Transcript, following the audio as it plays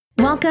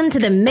Welcome to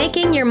the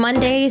Making Your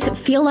Mondays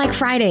Feel Like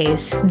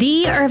Fridays,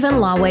 the Irvin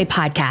Lawway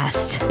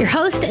podcast. Your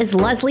host is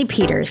Leslie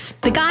Peters,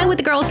 the guy with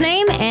the girl's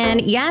name, and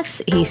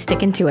yes, he's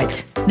sticking to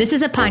it. This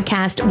is a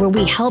podcast where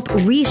we help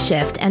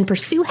reshift and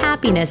pursue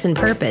happiness and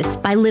purpose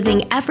by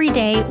living every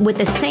day with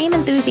the same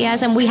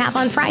enthusiasm we have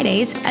on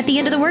Fridays at the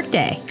end of the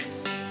workday.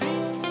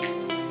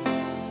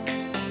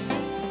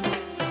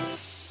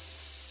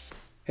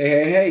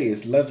 Hey,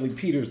 it's Leslie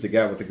Peters, the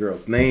guy with the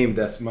girl's name.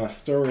 That's my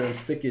story. I'm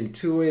sticking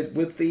to it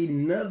with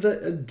another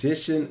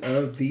edition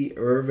of the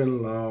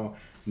Irvin Law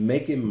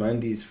Making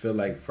Mondays Feel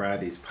Like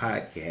Fridays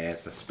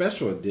podcast, a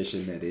special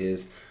edition that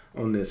is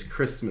on this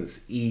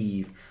Christmas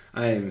Eve.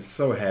 I am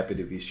so happy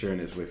to be sharing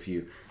this with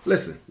you.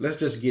 Listen, let's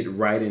just get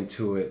right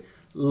into it.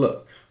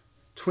 Look,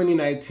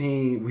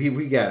 2019,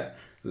 we got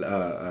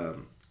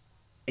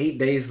 8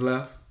 days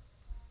left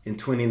in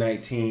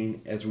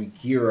 2019 as we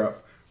gear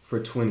up for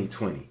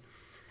 2020.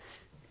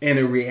 And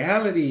the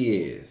reality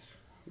is,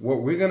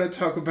 what we're going to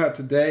talk about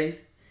today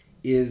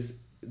is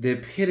the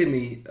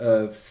epitome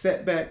of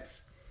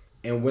setbacks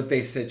and what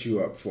they set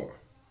you up for,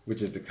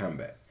 which is the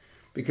comeback.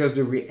 Because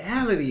the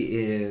reality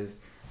is,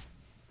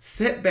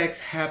 setbacks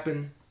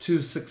happen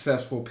to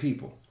successful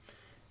people.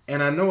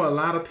 And I know a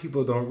lot of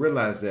people don't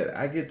realize that.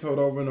 I get told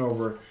over and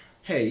over,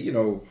 hey,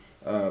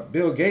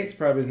 Bill Gates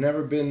probably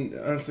never been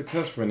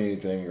unsuccessful in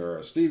anything,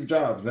 or Steve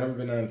Jobs never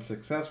been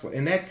unsuccessful.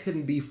 And that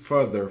couldn't be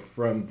further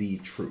from the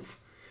truth.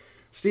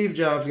 Steve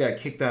Jobs got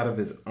kicked out of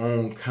his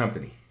own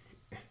company.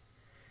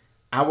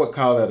 I would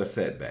call that a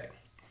setback.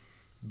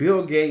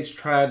 Bill Gates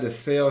tried to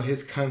sell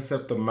his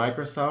concept of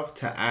Microsoft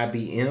to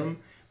IBM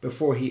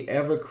before he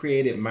ever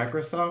created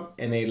Microsoft,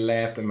 and they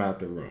laughed him out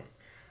the room.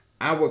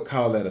 I would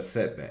call that a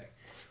setback.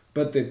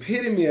 But the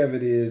epitome of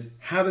it is,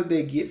 how did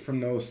they get from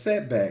those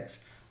setbacks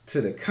to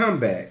the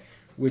comeback,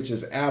 which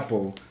is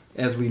Apple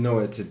as we know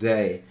it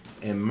today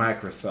and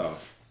Microsoft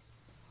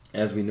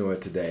as we know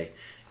it today?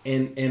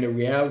 And the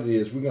reality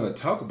is, we're going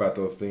to talk about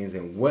those things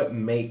and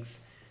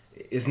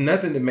it's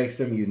nothing that makes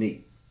them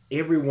unique.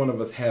 Every one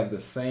of us have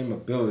the same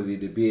ability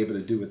to be able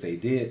to do what they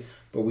did,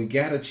 but we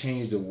got to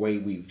change the way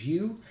we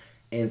view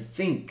and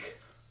think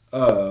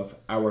of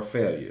our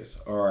failures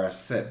or our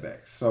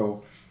setbacks.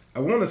 So I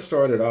want to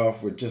start it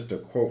off with just a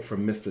quote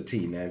from Mr.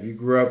 T. Now, if you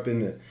grew up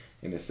in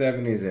the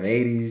 70s and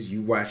 80s,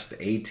 you watched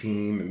the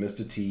A-Team and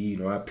Mr. T,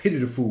 I pity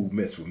the fool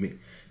mess with me,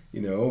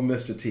 old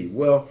Mr. T.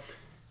 Well,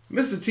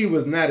 Mr. T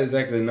was not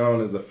exactly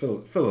known as a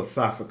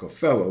philosophical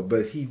fellow,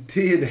 but he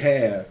did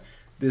have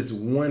this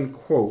one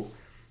quote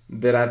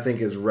that I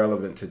think is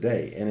relevant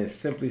today. And it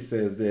simply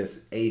says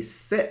this: a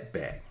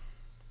setback.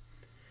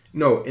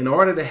 No, in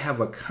order to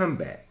have a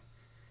comeback,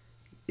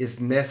 it's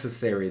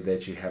necessary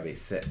that you have a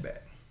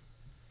setback.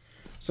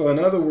 So in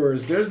other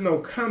words, there's no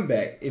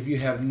comeback if you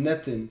have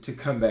nothing to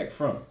come back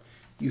from.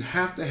 You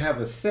have to have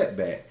a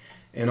setback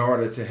in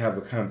order to have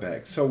a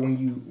comeback. So when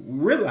you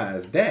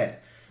realize that,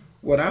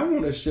 what I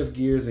want to shift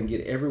gears and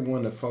get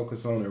everyone to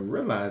focus on and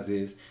realize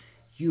is,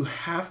 you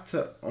have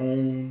to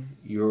own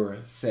your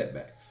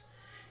setbacks.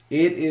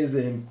 It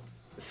is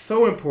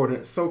so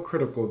important, so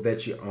critical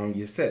that you own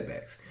your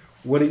setbacks.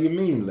 What do you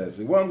mean,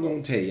 Leslie? Well, I'm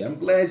going to tell you. I'm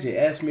glad you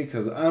asked me,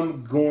 because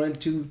I'm going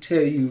to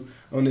tell you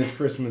on this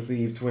Christmas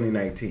Eve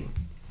 2019.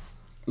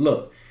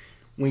 Look,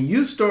 when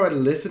you start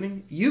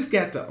listening, you've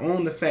got to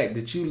own the fact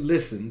that you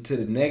listen to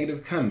the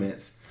negative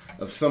comments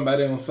of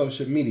somebody on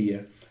social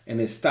media and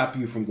it stop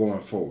you from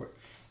going forward.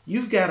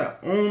 You've got to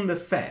own the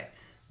fact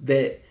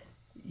that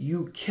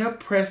you kept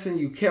pressing,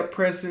 you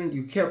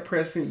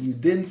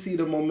didn't see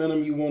the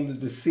momentum you wanted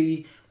to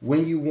see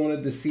when you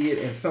wanted to see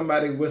it, and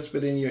somebody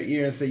whispered in your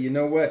ear and said, you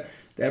know what,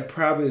 that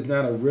probably is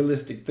not a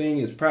realistic thing,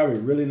 it's probably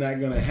really not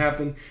going to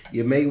happen,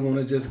 you may want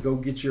to just go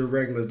get your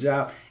regular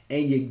job,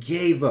 and you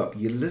gave up.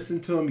 You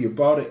listened to them, you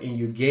bought it, and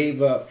you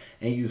gave up,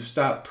 and you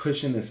stopped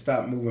pushing and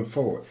stopped moving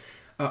forward.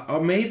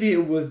 Or maybe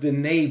it was the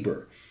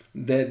neighbor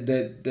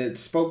that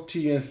spoke to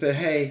you and said,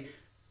 hey,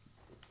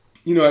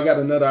 I got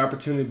another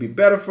opportunity to be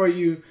better for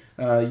you.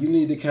 You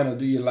need to kind of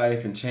do your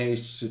life and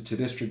change to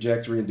this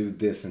trajectory and do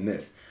this and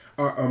this.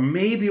 Or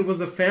maybe it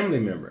was a family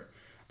member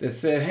that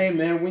said, hey,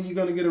 man, when you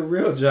going to get a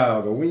real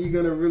job? Or when you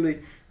going to really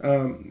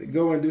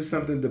go and do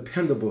something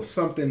dependable,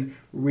 something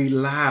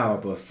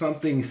reliable,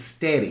 something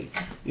steady?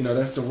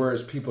 That's the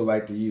words people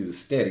like to use,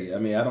 steady. I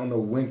mean, I don't know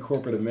when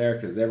corporate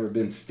America has ever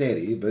been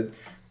steady, but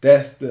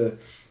that's the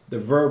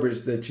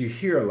verbiage that you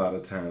hear a lot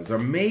of times. Or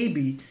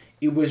maybe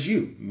it was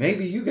you.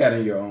 Maybe you got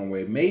in your own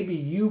way. Maybe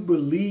you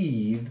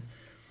believed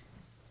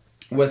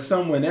what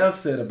someone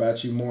else said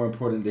about you more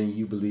important than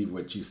you believe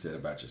what you said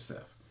about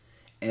yourself.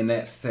 And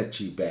that set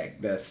you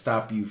back. That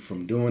stopped you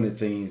from doing the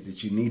things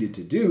that you needed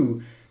to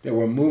do that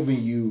were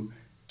moving you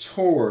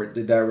toward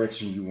the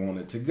direction you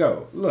wanted to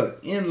go.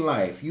 Look, in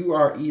life, you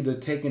are either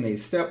taking a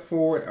step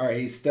forward or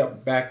a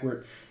step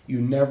backward.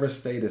 You never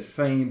stay the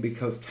same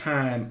because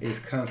time is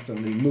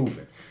constantly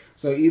moving.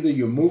 So either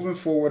you're moving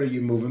forward or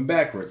you're moving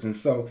backwards. And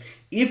so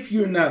if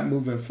you're not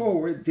moving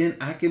forward, then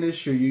I can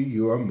assure you,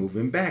 you are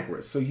moving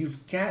backwards. So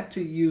you've got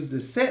to use the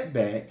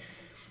setback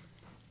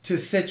to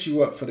set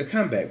you up for the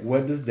comeback.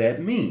 What does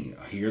that mean?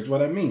 Here's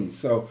what I mean.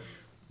 So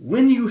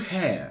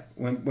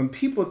when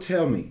people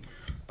tell me,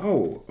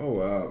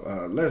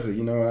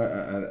 Leslie,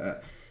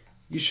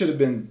 you should have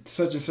been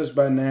such and such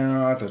by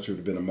now. I thought you would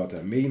have been a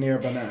multimillionaire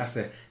by now. I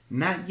said,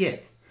 not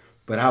yet,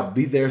 but I'll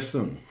be there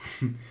soon.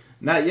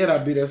 Not yet,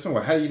 I'll be there soon.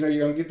 How do you know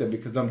you're going to get there?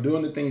 Because I'm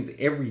doing the things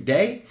every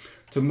day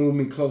to move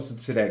me closer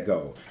to that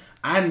goal.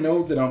 I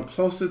know that I'm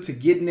closer to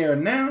getting there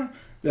now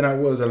than I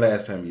was the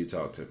last time you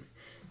talked to me.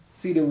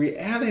 See, the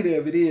reality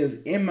of it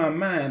is, in my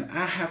mind,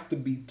 I have to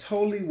be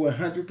totally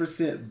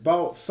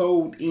 100%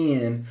 sold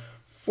in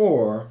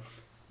for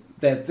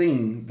that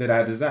thing that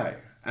I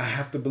desire. I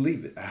have to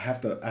believe it. I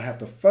have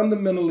to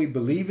fundamentally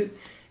believe it.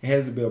 It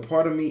has to be a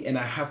part of me, and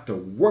I have to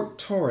work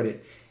toward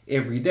it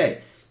every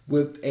day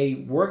with a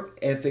work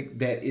ethic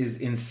that is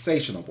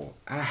insatiable.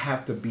 I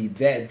have to be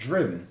that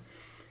driven.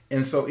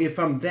 And so if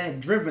I'm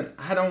that driven,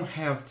 I don't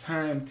have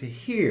time to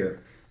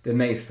hear the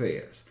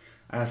naysayers.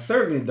 I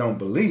certainly don't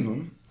believe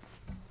them.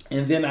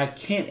 And then I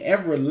can't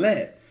ever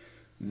let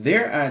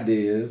their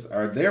ideas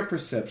or their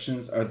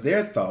perceptions or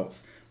their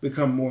thoughts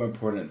become more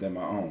important than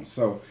my own.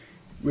 So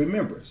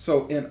remember,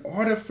 in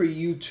order for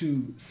you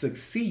to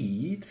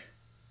succeed,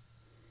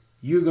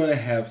 you're going to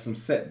have some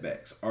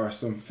setbacks or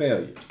some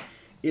failures.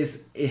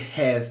 It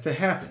has to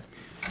happen.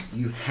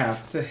 You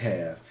have to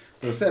have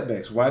those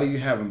setbacks. Why do you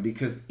have them?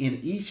 Because in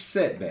each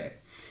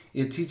setback,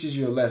 it teaches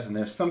you a lesson.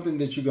 There's something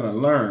that you're going to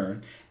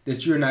learn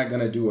that you're not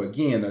going to do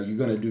again, or you're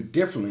going to do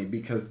differently,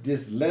 because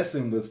this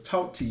lesson was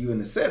taught to you in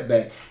the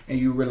setback and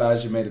you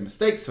realize you made a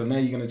mistake. So now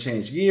you're going to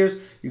change gears.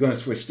 You're going to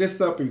switch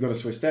this up, or you're going to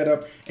switch that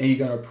up, and you're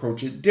going to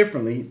approach it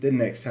differently the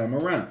next time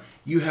around.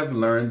 You have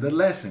learned the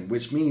lesson,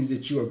 which means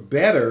that you are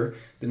better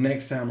the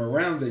next time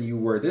around than you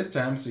were this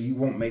time, so you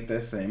won't make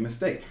that same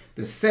mistake.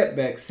 The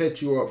setback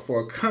set you up for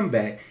a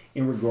comeback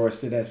in regards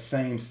to that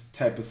same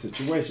type of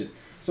situation.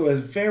 So it's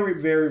very,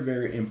 very,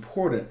 very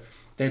important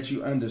that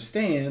you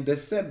understand that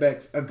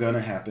setbacks are going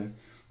to happen,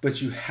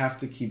 but you have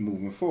to keep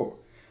moving forward.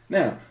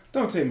 Now,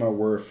 don't take my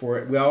word for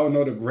it. We all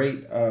know the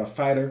great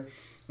fighter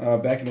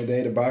back in the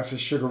day, the boxer,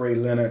 Sugar Ray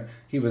Leonard.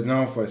 He was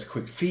known for his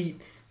quick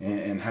feet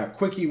and how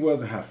quick he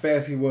was and how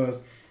fast he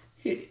was.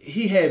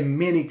 He had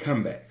many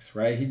comebacks,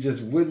 right? He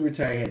just wouldn't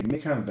retire. He had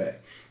many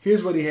comebacks.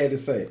 Here's what he had to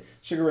say.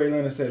 Sugar Ray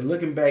Leonard said,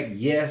 looking back,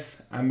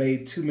 yes, I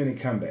made too many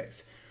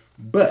comebacks.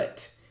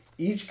 But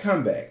each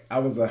comeback, I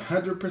was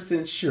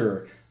 100%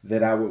 sure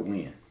that I would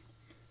win.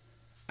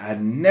 I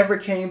never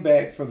came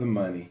back for the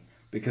money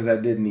because I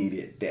didn't need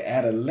it. The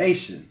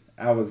adulation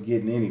I was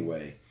getting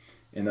anyway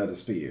in other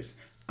spheres.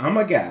 I'm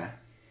a guy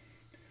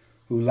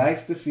who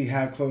likes to see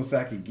how close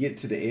I can get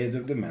to the edge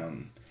of the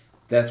mountain.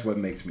 That's what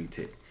makes me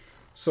tick.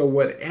 So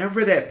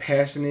whatever that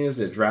passion is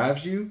that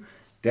drives you,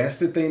 that's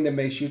the thing that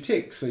makes you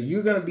tick. So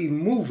you're going to be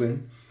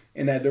moving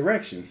in that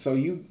direction. So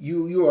you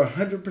are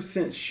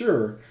 100%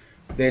 sure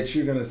that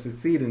you're going to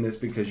succeed in this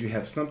because you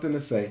have something to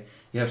say.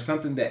 You have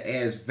something that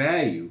adds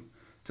value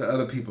to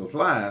other people's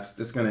lives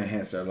that's going to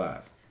enhance their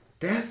lives.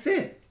 That's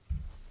it.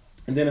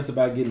 And then it's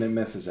about getting that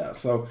message out.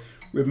 So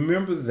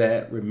remember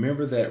that.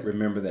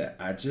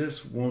 I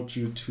just want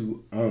you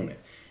to own it.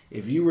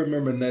 If you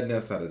remember nothing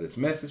else out of this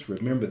message,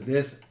 remember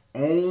this.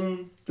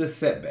 Own the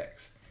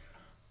setbacks.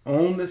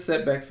 Own the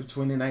setbacks of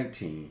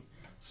 2019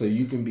 so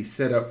you can be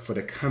set up for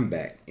the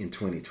comeback in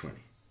 2020.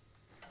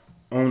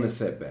 Own the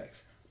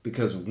setbacks.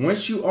 Because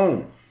once you own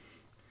them,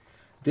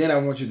 then I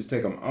want you to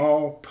take them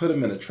all, put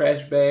them in a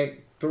trash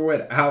bag, throw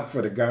it out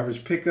for the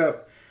garbage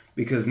pickup,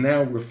 because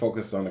now we're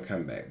focused on the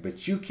comeback.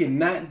 But you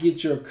cannot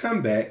get your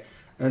comeback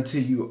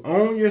until you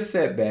own your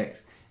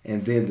setbacks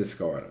and then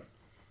discard them.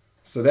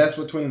 So that's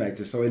what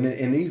 2019. So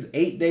in these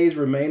 8 days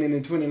remaining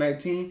in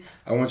 2019,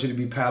 I want you to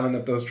be piling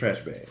up those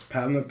trash bags.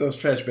 Piling up those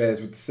trash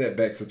bags with the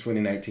setbacks of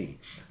 2019.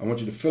 I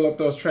want you to fill up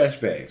those trash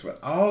bags with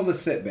all the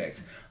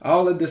setbacks,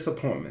 all the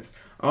disappointments,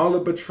 all the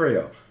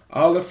betrayal,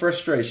 all the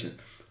frustration,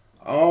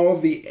 all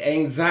the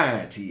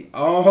anxiety,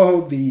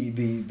 all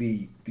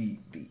the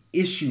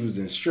issues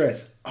and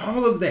stress,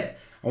 all of that.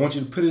 I want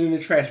you to put it in the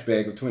trash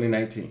bag of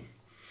 2019.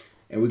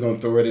 And we're going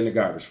to throw it in the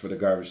garbage for the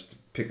garbage to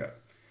pick up.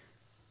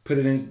 Put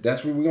it in.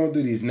 That's what we're going to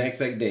do these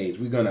next 8 days.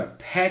 We're going to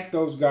pack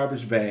those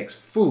garbage bags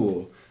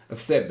full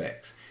of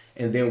setbacks.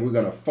 And then we're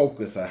going to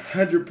focus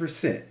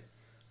 100%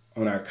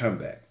 on our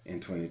comeback in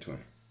 2020.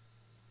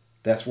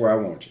 That's where I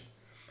want you.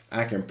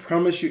 I can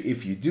promise you,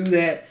 if you do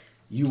that,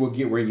 you will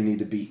get where you need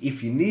to be.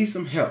 If you need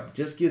some help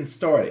just getting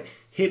started,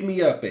 hit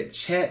me up at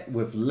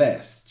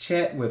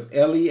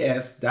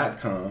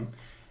chatwithles.com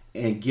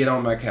and get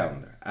on my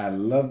calendar. I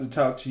love to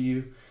talk to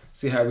you,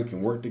 see how we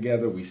can work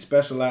together. We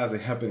specialize in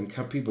helping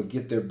people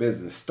get their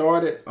business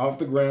started, off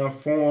the ground,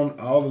 formed,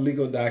 all the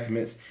legal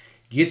documents,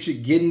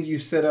 getting you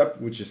set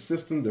up with your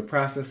systems, the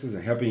processes,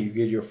 and helping you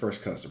get your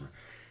first customer.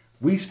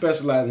 We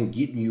specialize in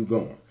getting you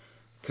going.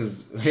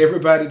 Because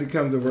everybody that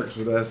comes and works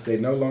with us, they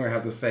no longer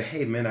have to say,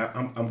 hey, man,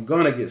 I'm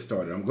going to get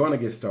started. I'm going to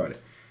get started.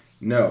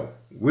 No,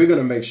 we're going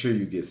to make sure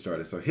you get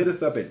started. So hit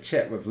us up at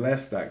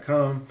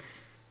chatwithles.com.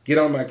 Get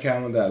on my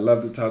calendar. I'd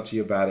love to talk to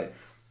you about it.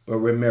 But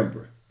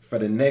remember, for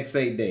the next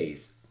 8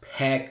 days,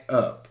 pack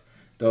up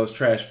those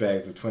trash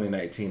bags of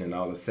 2019 and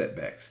all the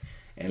setbacks.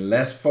 And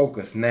let's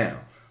focus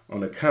now on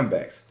the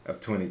comebacks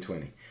of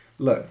 2020.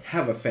 Look,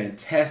 have a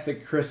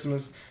fantastic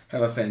Christmas.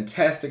 Have a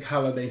fantastic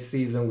holiday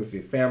season with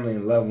your family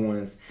and loved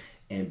ones.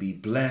 And be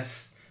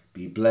blessed,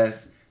 be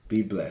blessed,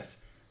 be blessed.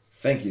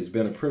 Thank you. It's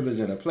been a privilege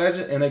and a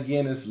pleasure. And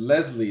again, it's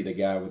Leslie, the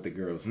guy with the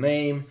girl's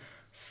name.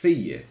 See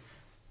you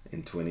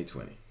in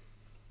 2020.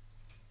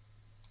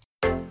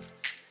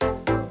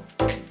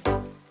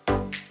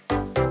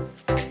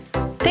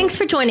 Thanks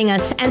for joining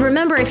us. And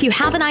remember, if you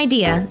have an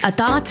idea, a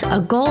thought, a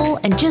goal,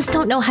 and just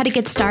don't know how to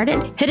get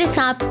started, hit us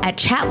up at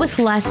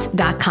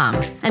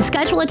chatwithless.com and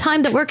schedule a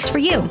time that works for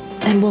you,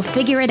 and we'll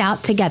figure it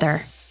out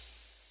together.